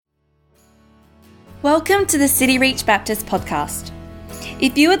Welcome to the City Reach Baptist podcast.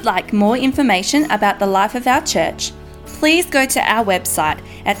 If you would like more information about the life of our church, please go to our website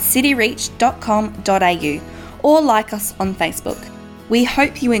at cityreach.com.au or like us on Facebook. We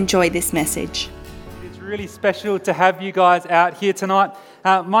hope you enjoy this message. It's really special to have you guys out here tonight.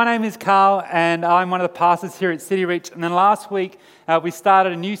 My name is Carl and I'm one of the pastors here at City Reach. And then last week we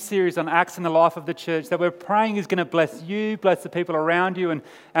started a new series on Acts in the life of the church that we're praying is going to bless you, bless the people around you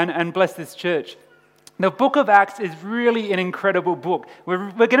and bless this church. The book of Acts is really an incredible book.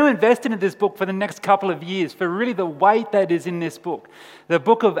 We're going to invest in this book for the next couple of years for really the weight that is in this book. The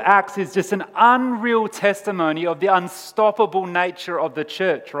book of Acts is just an unreal testimony of the unstoppable nature of the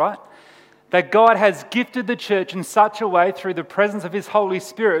church, right? That God has gifted the church in such a way through the presence of His Holy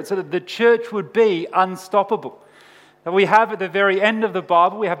Spirit so that the church would be unstoppable. That we have at the very end of the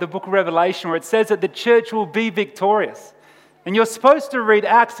Bible, we have the book of Revelation where it says that the church will be victorious. And you're supposed to read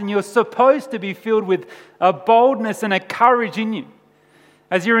Acts and you're supposed to be filled with a boldness and a courage in you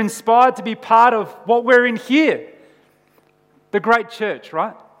as you're inspired to be part of what we're in here, the great church,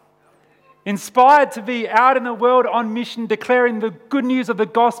 right? Inspired to be out in the world on mission, declaring the good news of the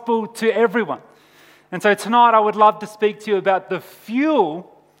gospel to everyone. And so tonight I would love to speak to you about the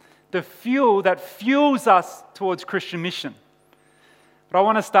fuel that fuels us towards Christian mission. But I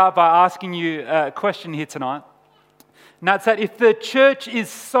want to start by asking you a question here tonight. And that's that if the church is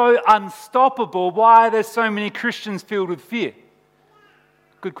so unstoppable, why are there so many Christians filled with fear?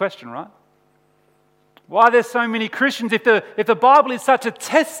 Good question, right? Why are there so many Christians if the Bible is such a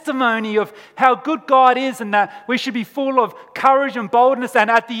testimony of how good God is and that we should be full of courage and boldness, and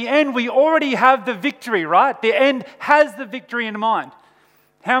at the end we already have the victory, right? The end has the victory in mind.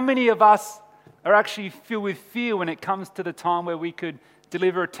 How many of us are actually filled with fear when it comes to the time where we could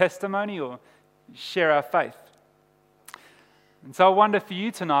deliver a testimony or share our faith? And so I wonder for you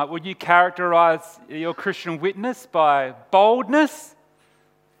tonight, would you characterize your Christian witness by boldness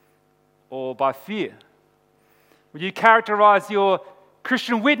or by fear? Would you characterize your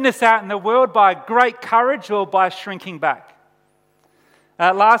Christian witness out in the world by great courage or by shrinking back?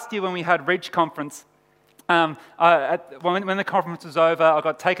 Last year when we had Reach Conference, when the conference was over, I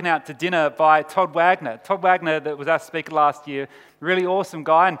got taken out to dinner by Todd Wagner. Todd Wagner, that was our speaker last year, really awesome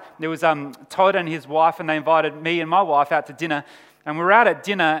guy. And there was Todd and his wife, and they invited me and my wife out to dinner. And we were out at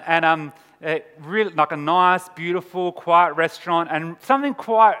dinner, and really like a nice, beautiful, quiet restaurant, and something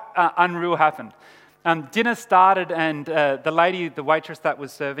quite unreal happened. Dinner started, and the waitress that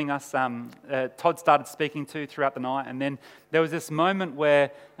was serving us, Todd started speaking to throughout the night. And then there was this moment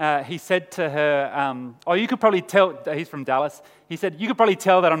where he said to her, you could probably tell, he's from Dallas, he said, you could probably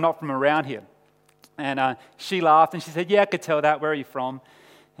tell that I'm not from around here. And she laughed, and she said, yeah, I could tell that. Where are you from?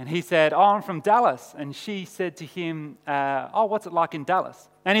 And he said, I'm from Dallas. And she said to him, what's it like in Dallas?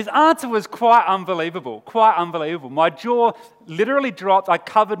 And his answer was quite unbelievable. My jaw literally dropped. I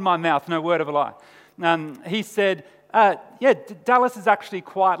covered my mouth, no word of a lie. He said, Dallas is actually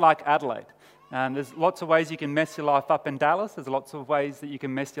quite like Adelaide. There's lots of ways you can mess your life up in Dallas. There's lots of ways that you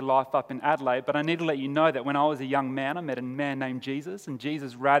can mess your life up in Adelaide. But I need to let you know that when I was a young man, I met a man named Jesus, and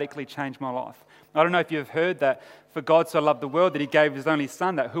Jesus radically changed my life. I don't know if you've heard that for God so loved the world that He gave His only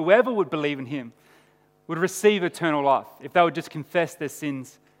Son, that whoever would believe in Him would receive eternal life if they would just confess their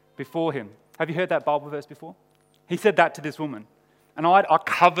sins before Him. Have you heard that Bible verse before? He said that to this woman. And I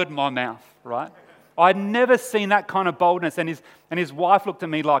covered my mouth, right? I'd never seen that kind of boldness, and his wife looked at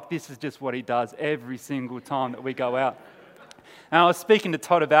me like this is just what he does every single time that we go out. And I was speaking to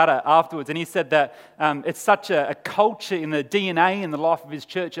Todd about it afterwards, and he said that it's such a culture in the DNA in the life of his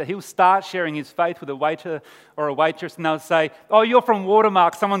church that he'll start sharing his faith with a waiter or a waitress, and they'll say, "Oh, you're from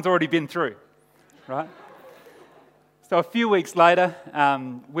Watermark. Someone's already been through," right? So a few weeks later,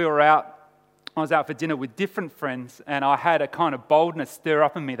 we were out. I was out for dinner with different friends, and I had a kind of boldness stir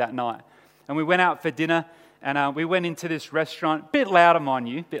up in me that night. And we went out for dinner, and we went into this restaurant, a bit louder, mind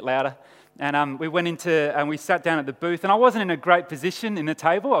you, a bit louder. And we sat down at the booth, and I wasn't in a great position in the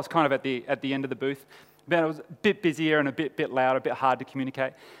table. I was kind of at the end of the booth. But it was a bit busier and a bit louder, a bit hard to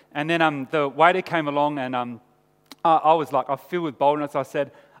communicate. And then the waiter came along, and I was like, I filled with boldness. I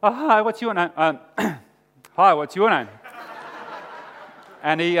said, "Oh, hi, what's your name?" "Hi, what's your name?"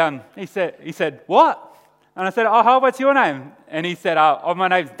 And he said, "What?" And I said, "Oh, hi, what's your name?" And he said, "My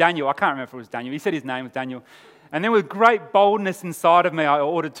name's Daniel." I can't remember if it was Daniel. He said his name was Daniel. And then with great boldness inside of me, I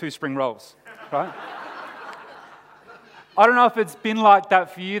ordered 2 spring rolls, right? I don't know if it's been like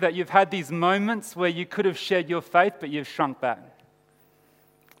that for you, that you've had these moments where you could have shared your faith, but you've shrunk back. I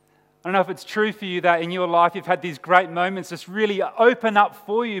don't know if it's true for you that in your life you've had these great moments just really open up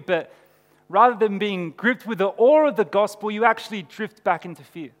for you, but rather than being gripped with the awe of the gospel, you actually drift back into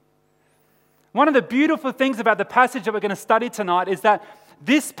fear. One of the beautiful things about the passage that we're going to study tonight is that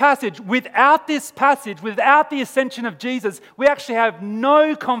without the ascension of Jesus, we actually have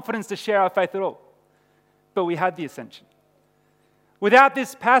no confidence to share our faith at all. But we had the ascension. Without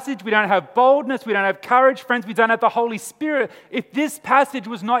this passage, we don't have boldness, we don't have courage, friends, we don't have the Holy Spirit. If this passage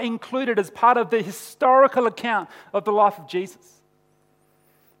was not included as part of the historical account of the life of Jesus,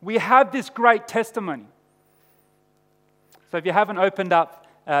 we have this great testimony. So if you haven't opened up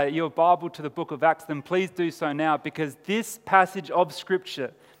your Bible to the book of Acts, then please do so now, because this passage of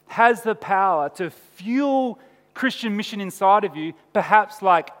Scripture has the power to fuel Christian mission inside of you, perhaps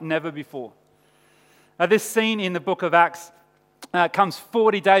like never before. Now, this scene in the book of Acts comes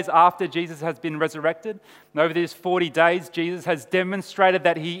 40 days after Jesus has been resurrected. And over these 40 days, Jesus has demonstrated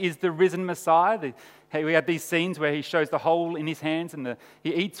that he is the risen Messiah. We have these scenes where he shows the hole in his hands and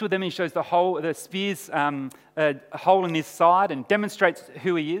he eats with them. He shows the spear's hole in his side and demonstrates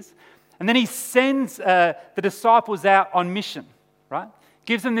who he is. And then he sends the disciples out on mission, right?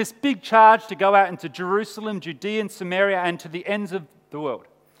 Gives them this big charge to go out into Jerusalem, Judea and Samaria, and to the ends of the world.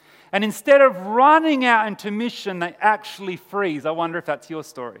 And instead of running out into mission, they actually freeze. I wonder if that's your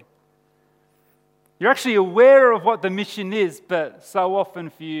story. You're actually aware of what the mission is, but so often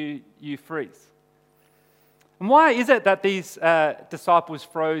for you, you freeze. And why is it that these disciples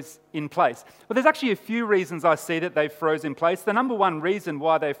froze in place? Well, there's actually a few reasons I see that they froze in place. The number one reason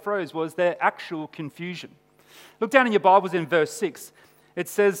why they froze was their actual confusion. Look down in your Bibles in verse 6. It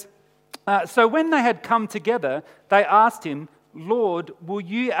says, so when they had come together, they asked him, Lord, will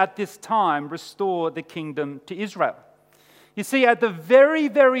you at this time restore the kingdom to Israel? You see, at the very,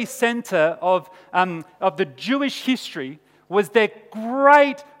 very center of the Jewish history was their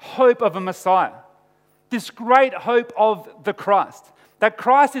great hope of a Messiah. This great hope of the Christ. That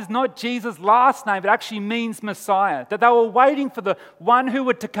Christ is not Jesus' last name, it actually means Messiah. That they were waiting for the one who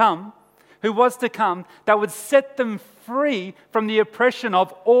was to come, that would set them free from the oppression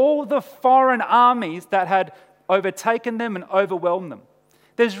of all the foreign armies that had overtaken them and overwhelmed them.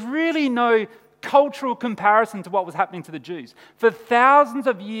 There's really no cultural comparison to what was happening to the Jews. For thousands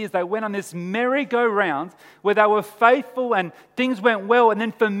of years, they went on this merry-go-round where they were faithful and things went well, and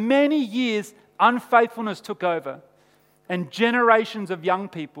then for many years, unfaithfulness took over, and generations of young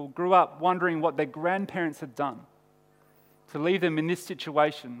people grew up wondering what their grandparents had done to leave them in this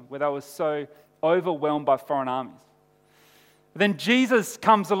situation where they were so overwhelmed by foreign armies. Then Jesus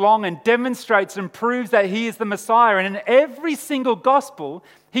comes along and demonstrates and proves that he is the Messiah. And in every single gospel,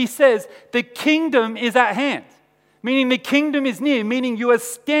 he says, the kingdom is at hand. Meaning the kingdom is near, meaning you are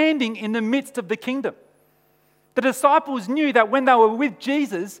standing in the midst of the kingdom. The disciples knew that when they were with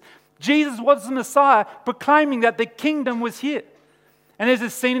Jesus, Jesus was the Messiah, proclaiming that the kingdom was here. And there's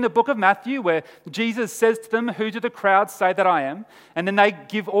this scene in the book of Matthew where Jesus says to them, who do the crowds say that I am? And then they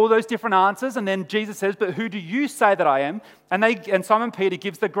give all those different answers. And then Jesus says, but who do you say that I am? And Simon Peter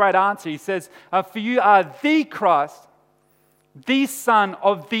gives the great answer. He says, for you are the Christ, the Son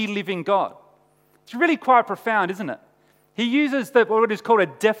of the living God. It's really quite profound, isn't it? He uses what is called a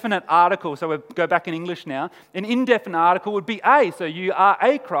definite article. So we'll go back in English now. An indefinite article would be a. So you are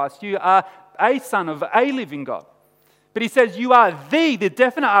a Christ. You are a son of a living God. But he says you are the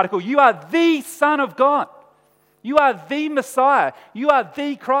definite article. You are the Son of God. You are the Messiah. You are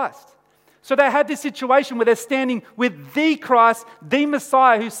the Christ. So they had this situation where they're standing with the Christ, the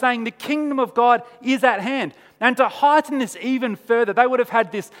Messiah, who's saying the kingdom of God is at hand. And to heighten this even further, they would have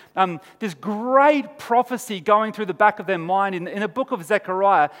had this great prophecy going through the back of their mind. In the book of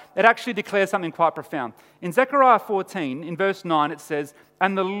Zechariah, it actually declares something quite profound. In Zechariah 14, in verse 9, it says,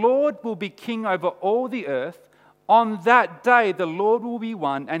 and the Lord will be king over all the earth. On that day, the Lord will be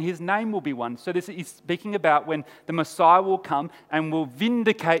one and his name will be one. So this is speaking about when the Messiah will come and will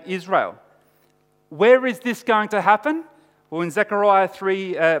vindicate Israel. Where is this going to happen? Well, in Zechariah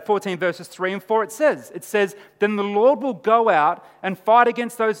 14 verses 3 and 4, it says, then the Lord will go out and fight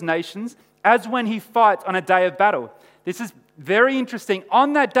against those nations as when he fights on a day of battle. This is very interesting.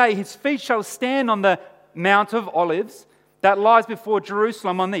 On that day, his feet shall stand on the Mount of Olives that lies before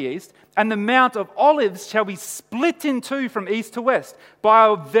Jerusalem on the east, and the Mount of Olives shall be split in two from east to west by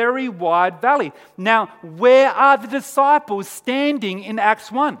a very wide valley. Now, where are the disciples standing in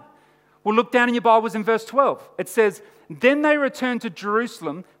Acts 1? Well, look down in your Bibles in verse 12. It says, then they returned to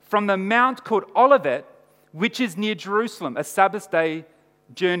Jerusalem from the mount called Olivet, which is near Jerusalem, a Sabbath day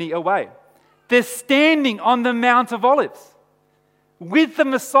journey away. They're standing on the Mount of Olives with the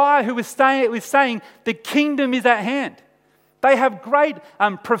Messiah who was saying the kingdom is at hand. They have great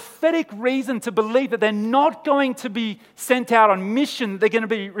prophetic reason to believe that they're not going to be sent out on mission. They're going to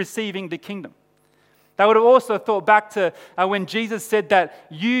be receiving the kingdom. They would have also thought back to when Jesus said that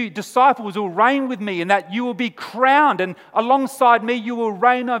you disciples will reign with me and that you will be crowned and alongside me you will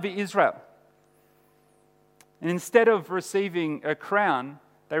reign over Israel. And instead of receiving a crown,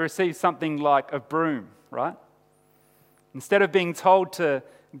 they received something like a broom, right? Instead of being told to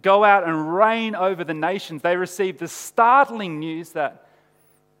go out and reign over the nations, they received the startling news that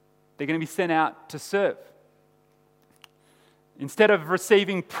they're going to be sent out to serve. Instead of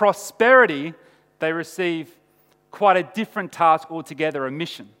receiving prosperity, they receive quite a different task altogether, a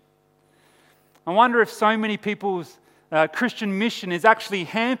mission. I wonder if so many people's Christian mission is actually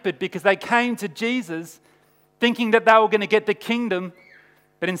hampered because they came to Jesus thinking that they were going to get the kingdom,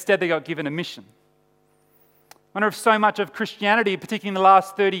 but instead they got given a mission. I wonder if so much of Christianity, particularly in the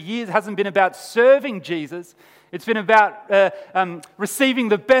last 30 years, hasn't been about serving Jesus. It's been about receiving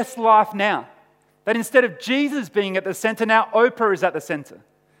the best life now. That instead of Jesus being at the center, now Oprah is at the center.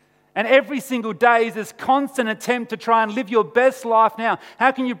 And every single day is this constant attempt to try and live your best life now.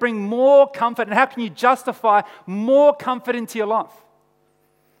 How can you bring more comfort and how can you justify more comfort into your life?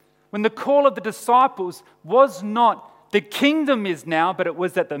 When the call of the disciples was not the kingdom is now, but it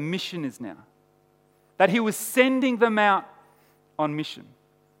was that the mission is now. That he was sending them out on mission.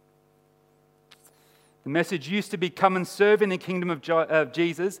 The message used to be come and serve in the kingdom of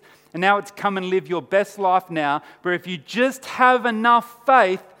Jesus, and now it's come and live your best life now, where if you just have enough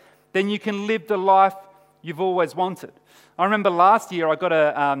faith, then you can live the life you've always wanted. I remember last year I got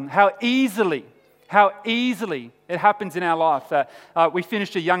how easily it happens in our life. We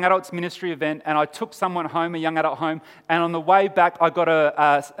finished a young adults ministry event, and I took someone home, a young adult home, and on the way back I got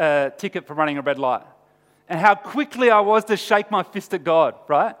a ticket for running a red light. And how quickly I was to shake my fist at God,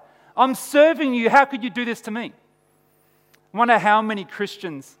 right? I'm serving you. How could you do this to me? I wonder how many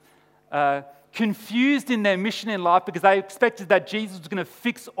Christians confused in their mission in life because they expected that Jesus was going to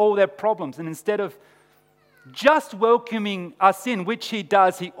fix all their problems. And instead of just welcoming us in, which he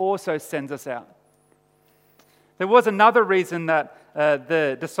does, he also sends us out. There was another reason that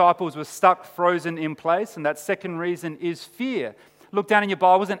the disciples were stuck, frozen in place. And that second reason is fear. Look down in your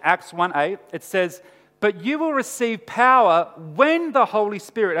Bibles in Acts 1:8. It says, "But you will receive power when the Holy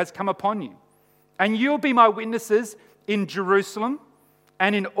Spirit has come upon you. And you'll be my witnesses in Jerusalem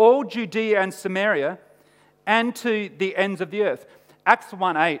and in all Judea and Samaria and to the ends of the earth." Acts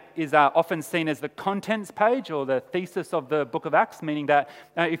 1:8 is often seen as the contents page or the thesis of the book of Acts, meaning that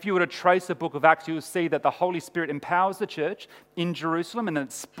if you were to trace the book of Acts, you will see that the Holy Spirit empowers the church in Jerusalem and then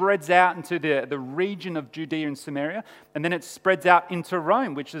it spreads out into the region of Judea and Samaria, and then it spreads out into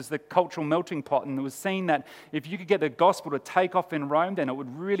Rome, which is the cultural melting pot. And it was seen that if you could get the gospel to take off in Rome, then it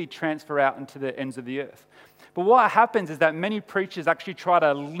would really transfer out into the ends of the earth. But what happens is that many preachers actually try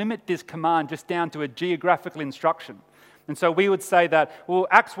to limit this command just down to a geographical instruction. And so we would say that, well,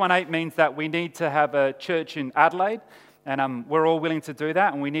 Acts 1:8 means that we need to have a church in Adelaide, and we're all willing to do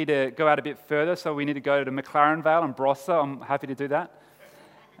that, and we need to go out a bit further, so we need to go to McLaren Vale and Barossa. I'm happy to do that.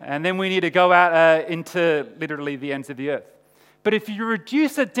 And then we need to go out into literally the ends of the earth. But if you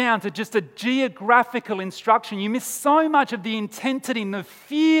reduce it down to just a geographical instruction, you miss so much of the intensity and the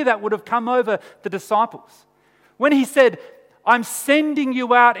fear that would have come over the disciples. When he said, "I'm sending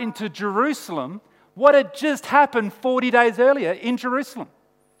you out into Jerusalem," what had just happened 40 days earlier in Jerusalem?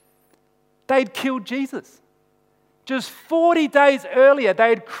 They'd killed Jesus. Just 40 days earlier, they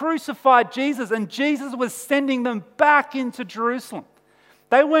had crucified Jesus, and Jesus was sending them back into Jerusalem.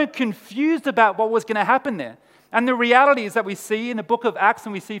 They weren't confused about what was going to happen there. And the reality is that we see in the book of Acts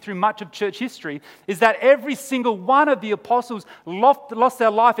and we see through much of church history is that every single one of the apostles lost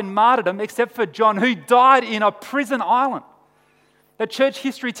their life in martyrdom except for John, who died in a prison island. The church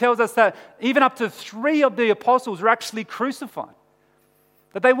history tells us that even up to 3 of the apostles were actually crucified.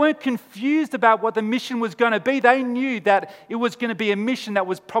 That they weren't confused about what the mission was going to be. They knew that it was going to be a mission that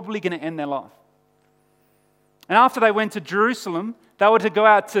was probably going to end their life. And after they went to Jerusalem, they were to go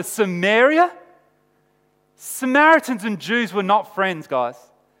out to Samaria. Samaritans and Jews were not friends,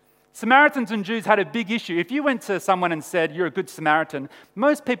 guys. Samaritans and Jews had a big issue. If you went to someone and said, "You're a good Samaritan,"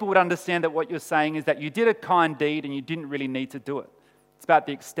 most people would understand that what you're saying is that you did a kind deed and you didn't really need to do it. It's about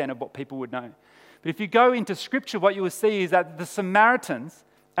the extent of what people would know. But if you go into Scripture, what you will see is that the Samaritans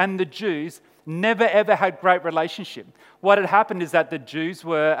and the Jews never ever had great relationship. What had happened is that the Jews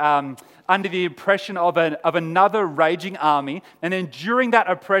were under the oppression of another raging army, and then during that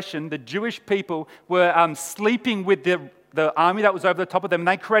oppression, the Jewish people were sleeping with the army that was over the top of them, and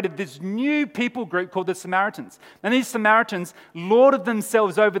they created this new people group called the Samaritans. And these Samaritans lorded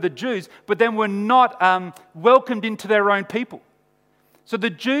themselves over the Jews, but then were not welcomed into their own people. So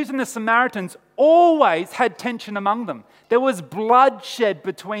the Jews and the Samaritans always had tension among them. There was bloodshed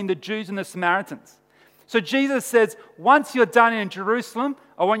between the Jews and the Samaritans. So Jesus says, once you're done in Jerusalem,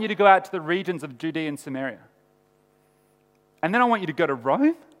 I want you to go out to the regions of Judea and Samaria. And then I want you to go to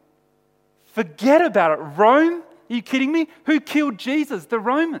Rome. Forget about it. Rome? Are you kidding me? Who killed Jesus? The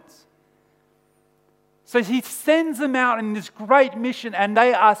Romans. So he sends them out in this great mission and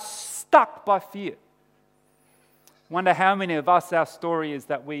they are stuck by fear. Wonder how many of us, our story is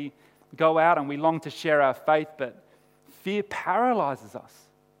that we go out and we long to share our faith, but fear paralyzes us.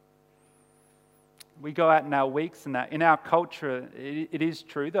 We go out in our weeks, and that in our culture, it is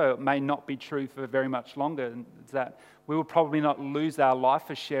true, though it may not be true for very much longer, is that we will probably not lose our life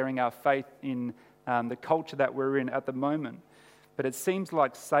for sharing our faith in the culture that we're in at the moment. But it seems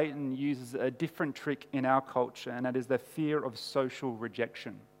like Satan uses a different trick in our culture, and that is the fear of social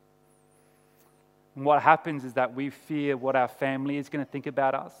rejection. And what happens is that we fear what our family is going to think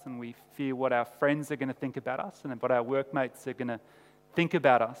about us, and we fear what our friends are going to think about us, and what our workmates are going to think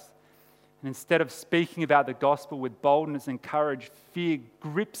about us. And instead of speaking about the gospel with boldness and courage, fear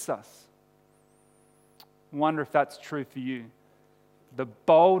grips us. I wonder if that's true for you. The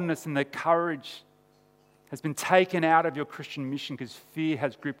boldness and the courage has been taken out of your Christian mission because fear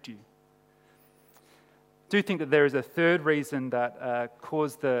has gripped you. I do think that there is a third reason that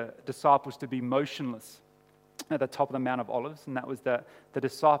caused the disciples to be motionless at the top of the Mount of Olives, and that was that the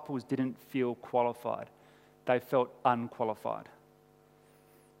disciples didn't feel qualified. They felt unqualified.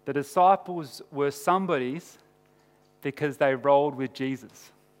 The disciples were somebodies because they rolled with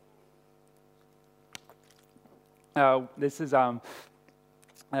Jesus. This is a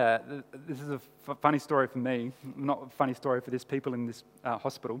funny story for me, not a funny story for these people in this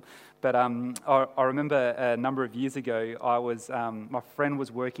hospital, but I remember a number of years ago, my friend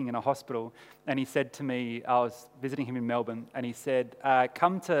was working in a hospital, and he said to me, I was visiting him in Melbourne, and he said,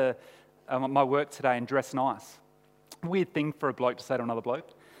 come to my work today and dress nice. Weird thing for a bloke to say to another bloke.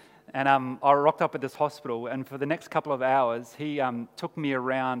 And I rocked up at this hospital, and for the next couple of hours, he took me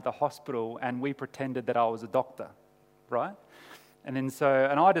around the hospital, and we pretended that I was a doctor, right? And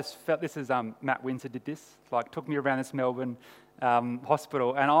I just felt, this is Matt Windsor did this, took me around this Melbourne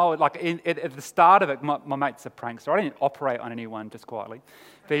hospital, and I would, at the start of it, my mate's a prankster. I didn't operate on anyone, just quietly,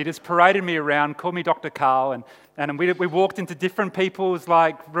 but he just paraded me around, called me Dr. Carl, and we walked into different people's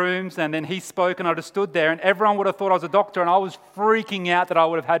rooms, and then he spoke, and I just stood there, and everyone would have thought I was a doctor, and I was freaking out that I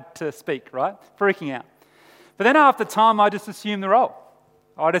would have had to speak, right? Freaking out. But then after time, I just assumed the role.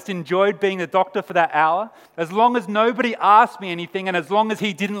 I just enjoyed being the doctor for that hour, as long as nobody asked me anything, and as long as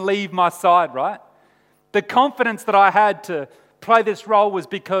he didn't leave my side, right? The confidence that I had to play this role was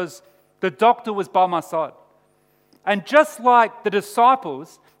because the doctor was by my side. And just like the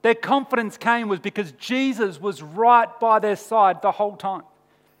disciples, their confidence came was because Jesus was right by their side the whole time.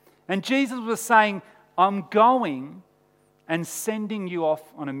 And Jesus was saying, I'm going and sending you off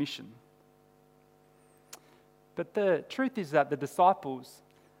on a mission. But the truth is that the disciples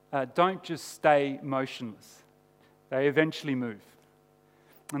don't just stay motionless. They eventually move.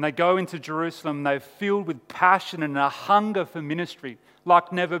 And they go into Jerusalem, they're filled with passion and a hunger for ministry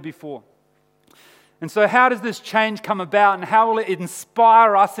like never before. And so how does this change come about, and how will it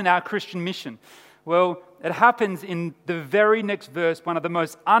inspire us in our Christian mission? Well, it happens in the very next verse, one of the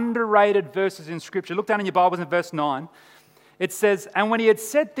most underrated verses in Scripture. Look down in your Bibles in verse 9. It says, and when he had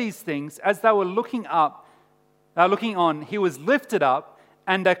said these things, as they were looking on, he was lifted up,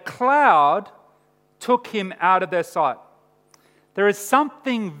 and a cloud took him out of their sight. There is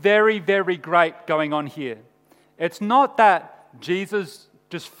something very, very great going on here. It's not that Jesus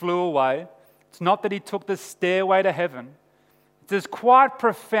just flew away. It's not that he took the stairway to heaven. It's this quite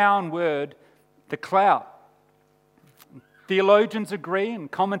profound word, the cloud. Theologians agree, and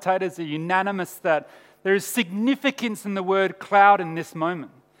commentators are unanimous that there is significance in the word cloud in this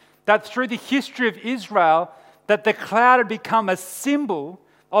moment. That through the history of Israel, that the cloud had become a symbol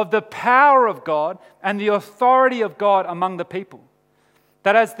of the power of God and the authority of God among the people.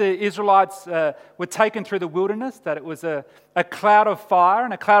 That as the Israelites were taken through the wilderness, that it was a cloud of fire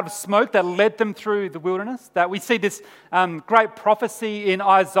and a cloud of smoke that led them through the wilderness. That we see this great prophecy in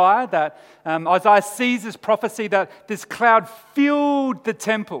Isaiah, that Isaiah sees this prophecy that this cloud filled the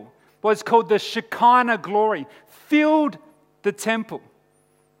temple. What's called the Shekinah glory, filled the temple.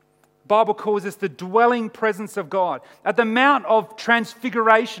 The Bible calls this the dwelling presence of God. At the Mount of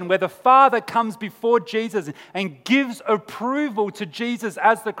Transfiguration, where the Father comes before Jesus and gives approval to Jesus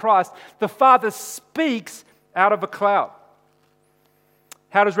as the Christ, the Father speaks out of a cloud.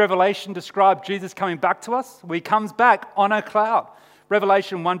 How does Revelation describe Jesus coming back to us? Well, he comes back on a cloud.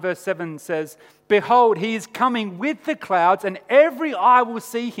 Revelation 1 verse 7 says, behold, he is coming with the clouds, and every eye will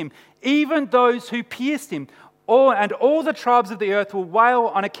see him, even those who pierced him. And all the tribes of the earth will wail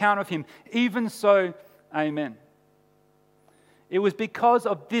on account of him. Even so, Amen. It was because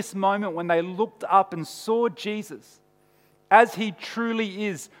of this moment when they looked up and saw Jesus as he truly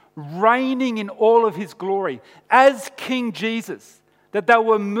is, reigning in all of his glory, as King Jesus, that they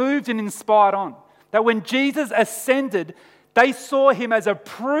were moved and inspired on. That when Jesus ascended, they saw him as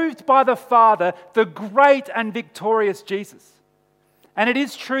approved by the Father, the great and victorious Jesus. And it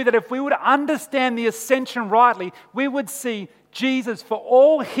is true that if we would understand the ascension rightly, we would see Jesus for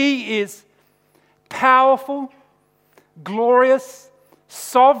all he is, powerful, glorious,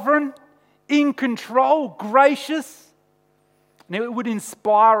 sovereign, in control, gracious, and it would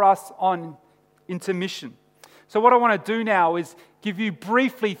inspire us on into mission. So what I want to do now is give you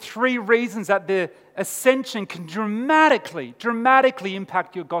briefly 3 reasons that the ascension can dramatically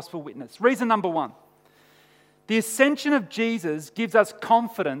impact your gospel witness. Reason number 1, the ascension of Jesus gives us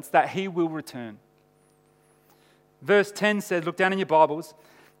confidence that he will return. Verse 10 says, look down in your Bibles,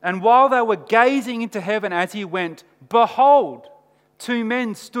 and while they were gazing into heaven as he went, behold, 2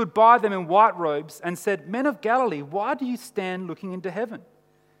 men stood by them in white robes and said, Men of Galilee, why do you stand looking into heaven?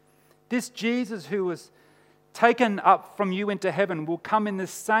 This Jesus who was taken up from you into heaven will come in the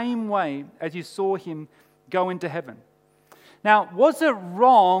same way as you saw him go into heaven. Now, was it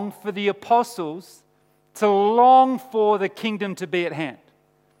wrong for the apostles to long for the kingdom to be at hand?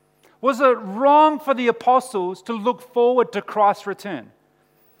 Was it wrong for the apostles to look forward to Christ's return?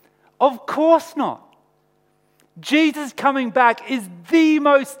 Of course not. Jesus coming back is the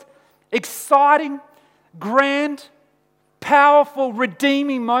most exciting, grand, powerful,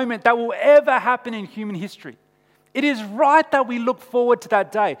 redeeming moment that will ever happen in human history. It is right that we look forward to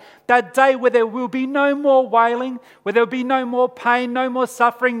that day where there will be no more wailing, where there will be no more pain, no more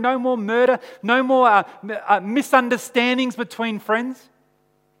suffering, no more murder, no more misunderstandings between friends.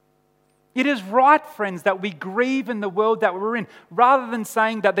 It is right, friends, that we grieve in the world that we're in, rather than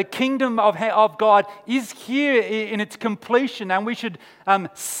saying that the kingdom of God is here in its completion and we should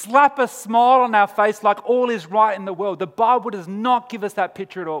slap a smile on our face like all is right in the world. The Bible does not give us that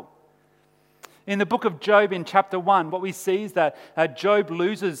picture at all. In the book of Job in chapter 1, what we see is that Job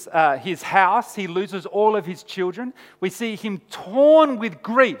loses his house, he loses all of his children. We see him torn with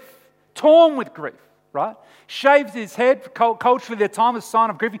grief, right? Shaves his head, culturally the time is a sign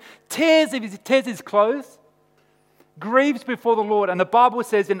of grief, tears his clothes, grieves before the Lord. And the Bible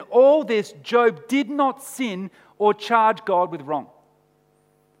says, in all this, Job did not sin or charge God with wrong.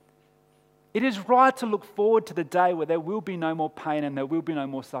 It is right to look forward to the day where there will be no more pain and there will be no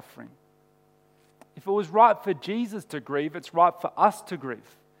more suffering. If it was right for Jesus to grieve, it's right for us to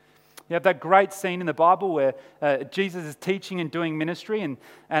grieve. You have that great scene in the Bible where Jesus is teaching and doing ministry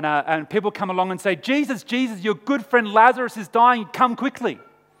and people come along and say, Jesus, your good friend Lazarus is dying, come quickly.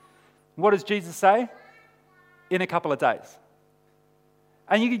 What does Jesus say? In a couple of days.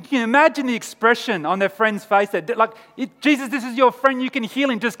 And you can imagine the expression on their friend's face that, like, Jesus, this is your friend, you can heal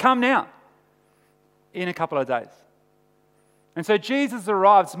him, just come now. In a couple of days. And so Jesus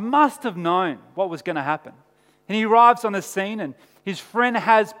arrives, must have known what was going to happen. And he arrives on the scene and his friend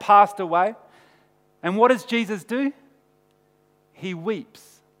has passed away. And what does Jesus do? He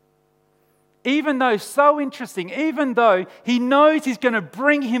weeps. Even though he knows he's going to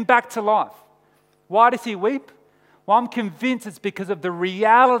bring him back to life. Why does he weep? Well, I'm convinced it's because of the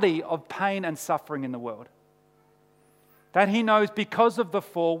reality of pain and suffering in the world. That he knows because of the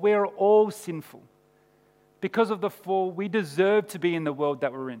fall, we're all sinful. Because of the fall, we deserve to be in the world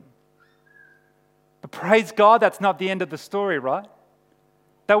that we're in. But praise God, that's not the end of the story, right?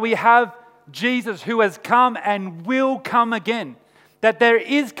 That we have Jesus who has come and will come again. That there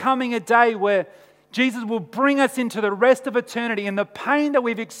is coming a day where Jesus will bring us into the rest of eternity, and the pain that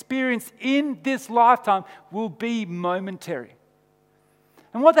we've experienced in this lifetime will be momentary.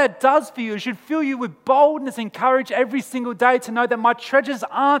 And what that does for you is it should fill you with boldness and courage every single day to know that my treasures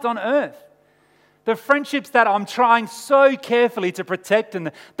aren't on earth. The friendships that I'm trying so carefully to protect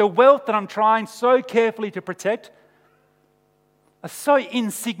and the wealth that I'm trying so carefully to protect are so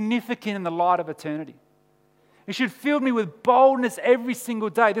insignificant in the light of eternity. It should fill me with boldness every single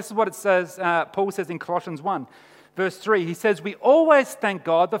day. This is what it says, Paul says in Colossians 1, verse 3. He says, we always thank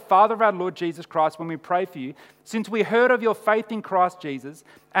God, the Father of our Lord Jesus Christ, when we pray for you, since we heard of your faith in Christ Jesus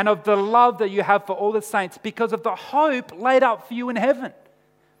and of the love that you have for all the saints because of the hope laid up for you in heaven.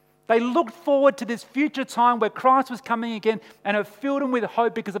 They looked forward to this future time where Christ was coming again, and it filled them with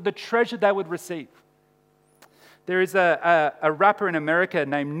hope because of the treasure they would receive. There is a rapper in America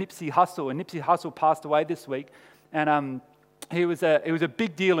named Nipsey Hussle, and Nipsey Hussle passed away this week. And it was a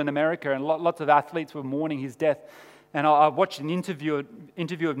big deal in America, and lots of athletes were mourning his death. And I watched an interview of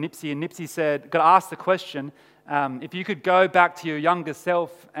Nipsey, and Nipsey got asked the question, if you could go back to your younger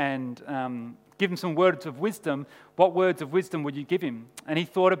self and give him some words of wisdom, what words of wisdom would you give him? And he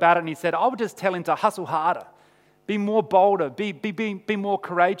thought about it and he said, I would just tell him to hustle harder, be more bolder, be more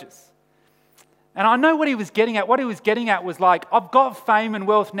courageous. And I know what he was getting at. What he was getting at was like, I've got fame and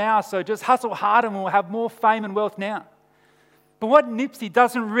wealth now, so just hustle harder and we'll have more fame and wealth now. But what Nipsey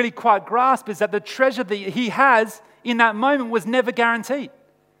doesn't really quite grasp is that the treasure that he has in that moment was never guaranteed.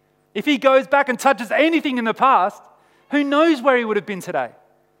 If he goes back and touches anything in the past, who knows where he would have been today?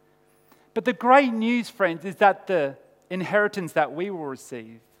 But the great news, friends, is that the inheritance that we will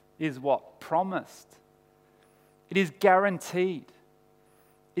receive is what? Promised. It is guaranteed.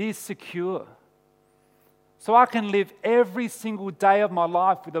 It is secure. So I can live every single day of my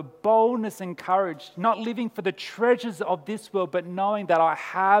life with a boldness and courage, not living for the treasures of this world, but knowing that I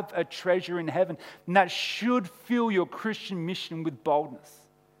have a treasure in heaven. And that should fill your Christian mission with boldness.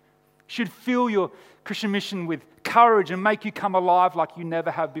 Should fill your Christian mission with courage and make you come alive like you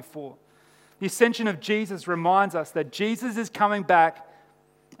never have before. The ascension of Jesus reminds us that Jesus is coming back,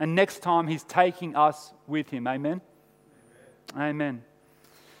 and next time he's taking us with him. Amen? Amen.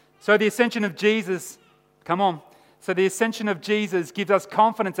 So the ascension of Jesus... Come on. So the ascension of Jesus gives us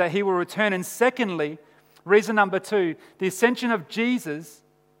confidence that he will return. And secondly, reason number 2, the ascension of Jesus,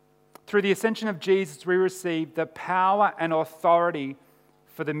 through the ascension of Jesus, we receive the power and authority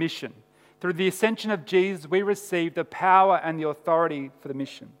for the mission. Through the ascension of Jesus, we receive the power and the authority for the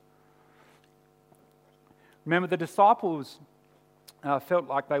mission. Remember, the disciples felt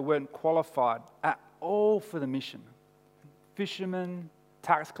like they weren't qualified at all for the mission. Fishermen,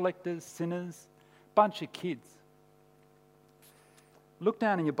 tax collectors, sinners, bunch of kids. Look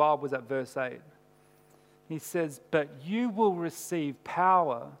down in your Bibles at verse 8. He says, but you will receive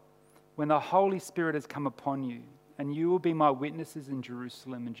power when the Holy Spirit has come upon you, and you will be my witnesses in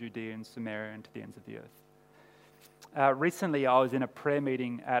Jerusalem and Judea and Samaria and to the ends of the earth. Recently, I was in a prayer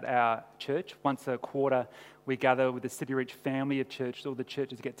meeting at our church. Once a quarter, we gather with the City Reach family of churches. All the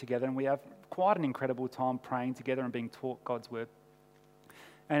churches get together, and we have quite an incredible time praying together and being taught God's word.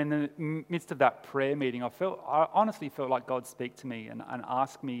 And in the midst of that prayer meeting, I honestly felt like God speak to me and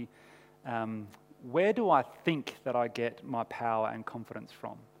ask me, where do I think that I get my power and confidence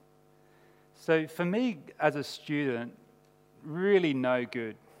from? So for me as a student, really no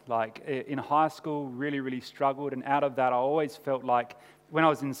good. Like in high school, really struggled. And out of that, I always felt like, when I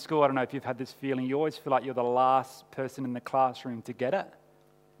was in school, I don't know if you've had this feeling, you always feel like you're the last person in the classroom to get it.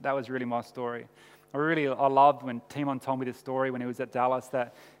 That was really my story. I loved when Timon told me this story when he was at Dallas,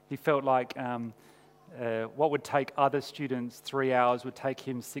 that he felt like what would take other students 3 hours would take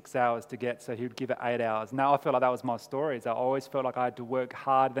him 6 hours to get, so he would give it 8 hours. Now I felt like that was my story. I always felt like I had to work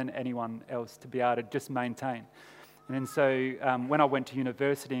harder than anyone else to be able to just maintain. And then so when I went to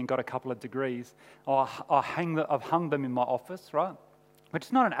university and got a couple of degrees, I've hung them in my office, right? Which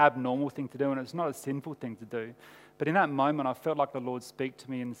is not an abnormal thing to do, and it's not a sinful thing to do. But in that moment, I felt like the Lord speak to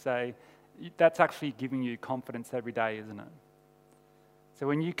me and say, that's actually giving you confidence every day, isn't it? So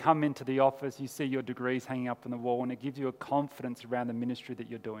when you come into the office, you see your degrees hanging up on the wall, and it gives you a confidence around the ministry that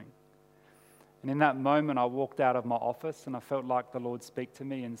you're doing. And in that moment, I walked out of my office, and I felt like the Lord speak to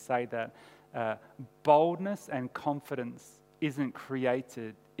me and say that boldness and confidence isn't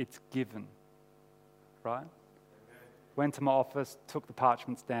created, it's given. Right? Went to my office, took the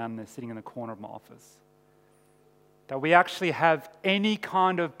parchments down, and they're sitting in the corner of my office. That we actually have any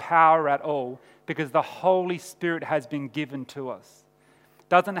kind of power at all because the Holy Spirit has been given to us. It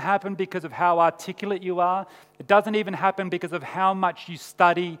doesn't happen because of how articulate you are. It doesn't even happen because of how much you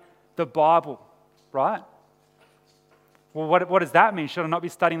study the Bible, right? Well, what does that mean? Should I not be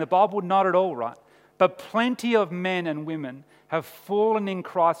studying the Bible? Not at all, right? But plenty of men and women have fallen in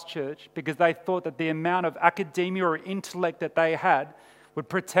Christ Church because they thought that the amount of academia or intellect that they had would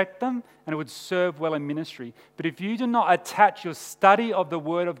protect them and it would serve well in ministry. But if you do not attach your study of the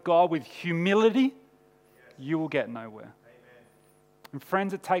Word of God with humility, you will get nowhere. Amen. And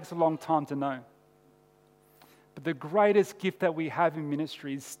friends, it takes a long time to know. But the greatest gift that we have in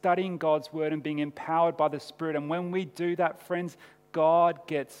ministry is studying God's Word and being empowered by the Spirit. And when we do that, friends, God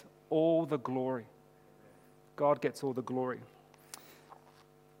gets all the glory. God gets all the glory.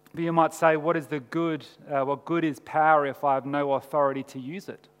 But you might say, what is the good? What good is power if I have no authority to use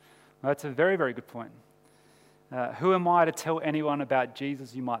it? Well, that's a very, very good point. Who am I to tell anyone about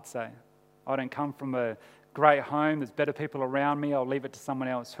Jesus, you might say? I don't come from a great home. There's better people around me. I'll leave it to someone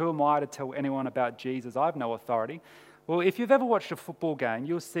else. Who am I to tell anyone about Jesus? I have no authority. Well, if you've ever watched a football game,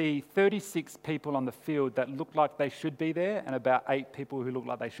 you'll see 36 people on the field that look like they should be there and about 8 people who look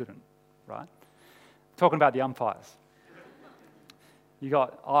like they shouldn't, right? Talking about the umpires.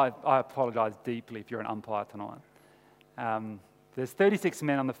 I apologise deeply if you're an umpire tonight. There's 36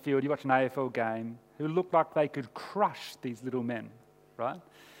 men on the field, you watch an AFL game, who look like they could crush these little men, right?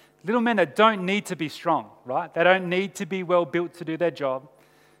 Little men that don't need to be strong, right? They don't need to be well built to do their job.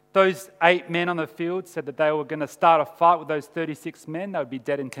 Those 8 men on the field said that they were going to start a fight with those 36 men, they would be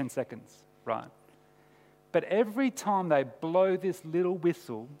dead in 10 seconds, right? But every time they blow this little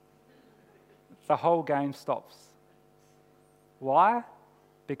whistle, the whole game stops. Why?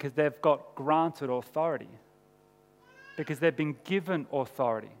 Because they've got granted authority. Because they've been given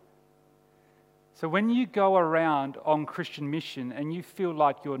authority. So when you go around on Christian mission and you feel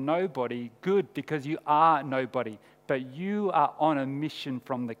like you're nobody, good, because you are nobody, but you are on a mission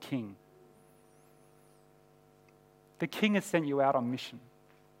from the King. The King has sent you out on mission.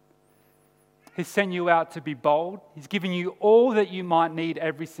 He's sent you out to be bold. He's given you all that you might need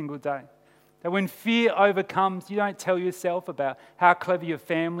every single day. That when fear overcomes, you don't tell yourself about how clever your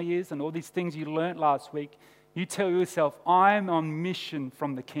family is and all these things you learnt last week. You tell yourself, I'm on mission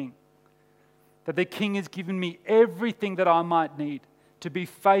from the King. That the King has given me everything that I might need to be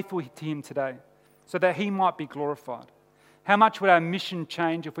faithful to Him today, so that He might be glorified. How much would our mission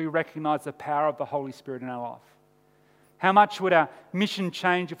change if we recognize the power of the Holy Spirit in our life? How much would our mission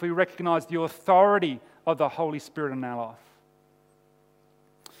change if we recognize the authority of the Holy Spirit in our life?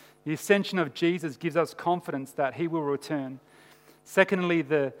 The ascension of Jesus gives us confidence that He will return. Secondly,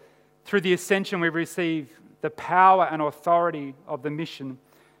 through the ascension we receive the power and authority of the mission.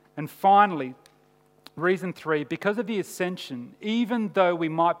 And finally, reason 3, because of the ascension, even though we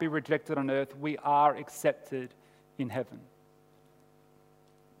might be rejected on earth, we are accepted in heaven.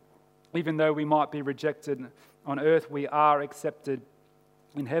 Even though we might be rejected on earth, we are accepted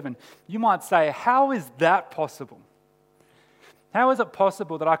in heaven. You might say, how is that possible? How is it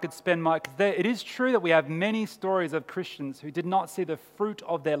possible that I could spend it is true that we have many stories of Christians who did not see the fruit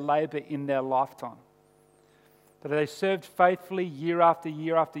of their labor in their lifetime. That they served faithfully year after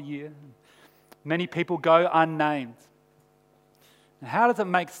year after year. Many people go unnamed. And how does it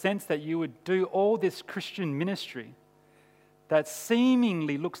make sense that you would do all this Christian ministry that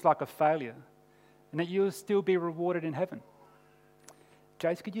seemingly looks like a failure and that you will still be rewarded in heaven?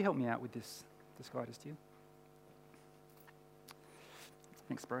 Jace, could you help me out with this guy just here?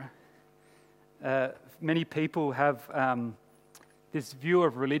 Thanks, bro. Many people have this view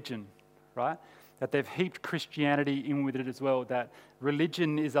of religion, right? That they've heaped Christianity in with it as well, that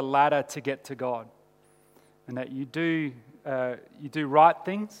religion is a ladder to get to God. And that you do right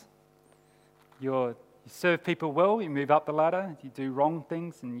things, you serve people well, you move up the ladder. You do wrong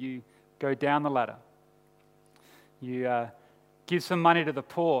things and you go down the ladder. You give some money to the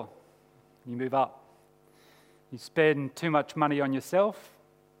poor, you move up. You spend too much money on yourself,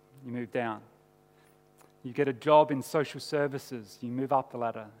 you move down. You get a job in social services, you move up the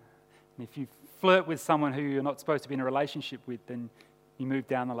ladder. And if you flirt with someone who you're not supposed to be in a relationship with, then you move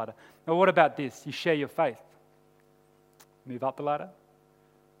down the ladder. Now, what about this? You share your faith. Move up the ladder.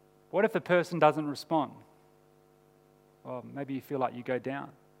 What if the person doesn't respond? Well, maybe you feel like you go down.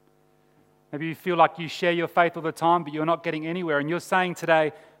 Maybe you feel like you share your faith all the time, but you're not getting anywhere. And you're saying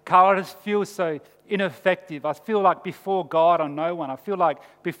today, Carl, I just feel so ineffective. I feel like before God, I'm no one. I feel like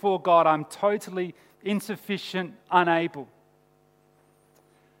before God, I'm totally insufficient, unable.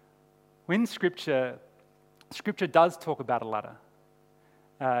 When Scripture does talk about a ladder.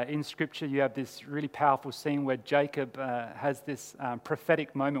 In Scripture, you have this really powerful scene where Jacob has this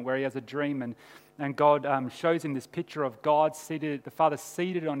prophetic moment where he has a dream, and God shows him this picture of God seated, the Father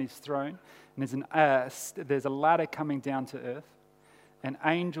seated on His throne, and there's a ladder coming down to earth, and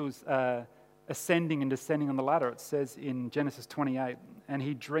angels ascending and descending on the ladder. It says in Genesis 28, and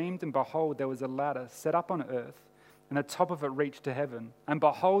he dreamed, and behold, there was a ladder set up on earth, and the top of it reached to heaven. And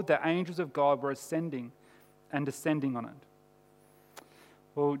behold, the angels of God were ascending and descending on it.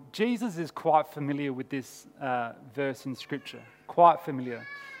 Well, Jesus is quite familiar with this verse in Scripture, quite familiar.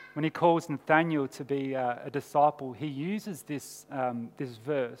 When He calls Nathanael to be a disciple, He uses this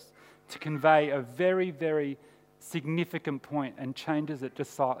verse to convey a very, very significant point and changes it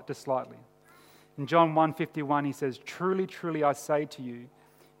just slightly. In John 1:51, He says, "Truly, truly, I say to you,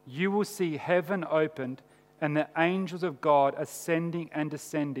 you will see heaven opened and the angels of God ascending and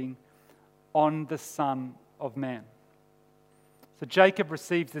descending on the Son of Man." So Jacob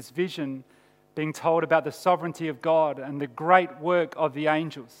receives this vision, being told about the sovereignty of God and the great work of the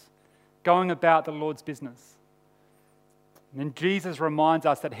angels going about the Lord's business. And then Jesus reminds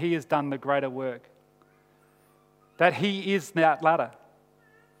us that He has done the greater work, that He is that ladder,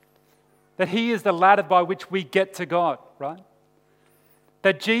 that He is the ladder by which we get to God, right?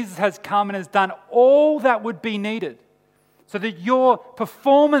 That Jesus has come and has done all that would be needed so that your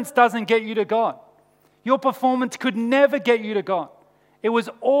performance doesn't get you to God. Your performance could never get you to God. It was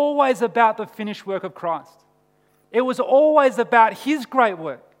always about the finished work of Christ. It was always about His great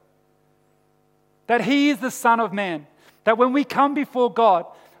work. That He is the Son of Man. That when we come before God,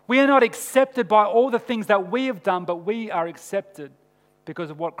 we are not accepted by all the things that we have done, but we are accepted because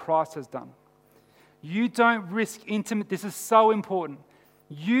of what Christ has done. You don't risk intimacy. This is so important.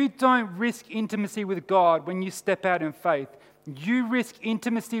 You don't risk intimacy with God when you step out in faith. You risk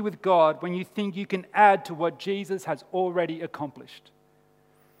intimacy with God when you think you can add to what Jesus has already accomplished.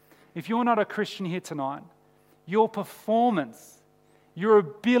 If you're not a Christian here tonight, your performance, your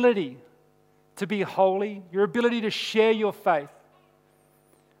ability to be holy, your ability to share your faith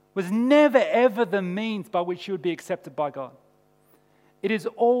was never ever the means by which you would be accepted by God. It has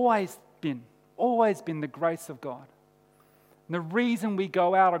always been the grace of God. And the reason we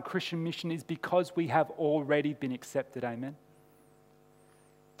go out on Christian mission is because we have already been accepted. Amen.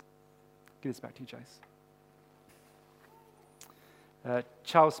 Give this back to you, Jace.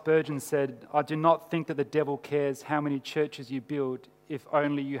 Charles Spurgeon said, "I do not think that the devil cares how many churches you build if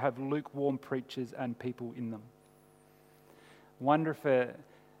only you have lukewarm preachers and people in them." I wonder if,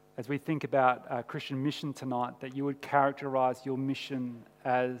 as we think about Christian mission tonight, that you would characterize your mission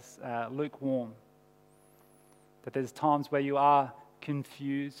as lukewarm. That there's times where you are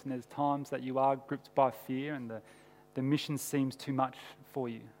confused and there's times that you are gripped by fear and the mission seems too much for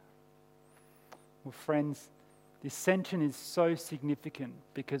you. Well, friends, the ascension is so significant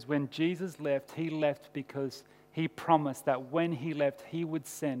because when Jesus left, He left because He promised that when He left, He would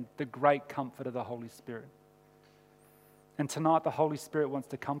send the great comfort of the Holy Spirit. And tonight, the Holy Spirit wants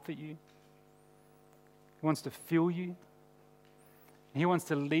to comfort you. He wants to fill you. He wants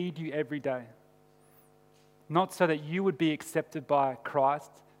to lead you every day. Not so that you would be accepted by Christ,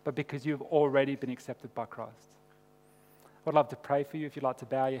 but because you've already been accepted by Christ. I'd love to pray for you if you'd like to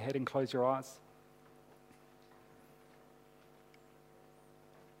bow your head and close your eyes.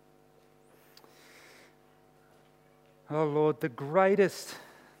 Oh Lord, the greatest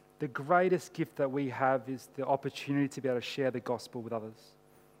gift that we have is the opportunity to be able to share the gospel with others.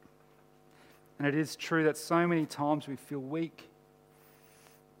 And it is true that so many times we feel weak,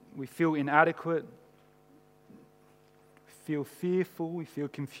 we feel inadequate, we feel fearful, we feel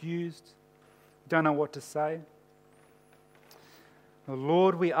confused, don't know what to say. Oh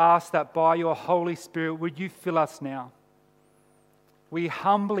Lord, we ask that by your Holy Spirit, would you fill us now? We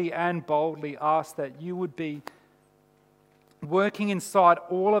humbly and boldly ask that you would be working inside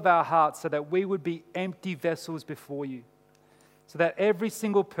all of our hearts so that we would be empty vessels before you. So that every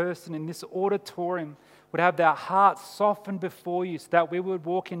single person in this auditorium would have their hearts softened before you so that we would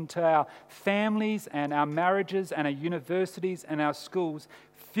walk into our families and our marriages and our universities and our schools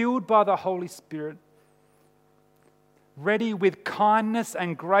filled by the Holy Spirit, ready with kindness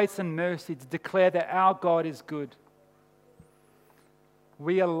and grace and mercy to declare that our God is good.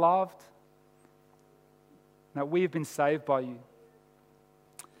 We are loved. That we have been saved by you.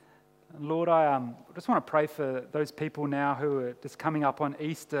 Lord, I just want to pray for those people now who are just coming up on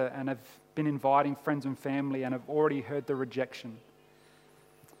Easter and have been inviting friends and family and have already heard the rejection.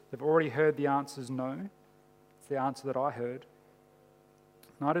 They've already heard the answer's no. It's the answer that I heard.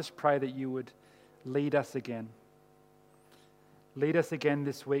 And I just pray that you would lead us again. Lead us again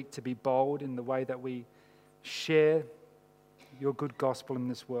this week to be bold in the way that we share your good gospel in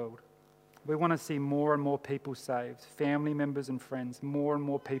this world. We want to see more and more people saved, family members and friends, more and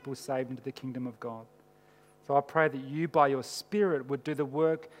more people saved into the kingdom of God. So I pray that you, by your Spirit, would do the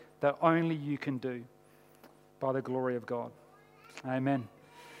work that only you can do by the glory of God. Amen.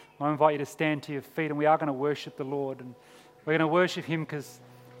 I invite you to stand to your feet and we are going to worship the Lord. And we're going to worship Him because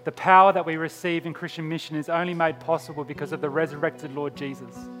the power that we receive in Christian mission is only made possible because of the resurrected Lord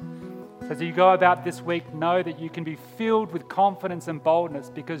Jesus. As you go about this week, know that you can be filled with confidence and boldness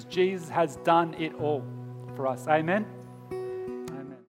because Jesus has done it all for us. Amen.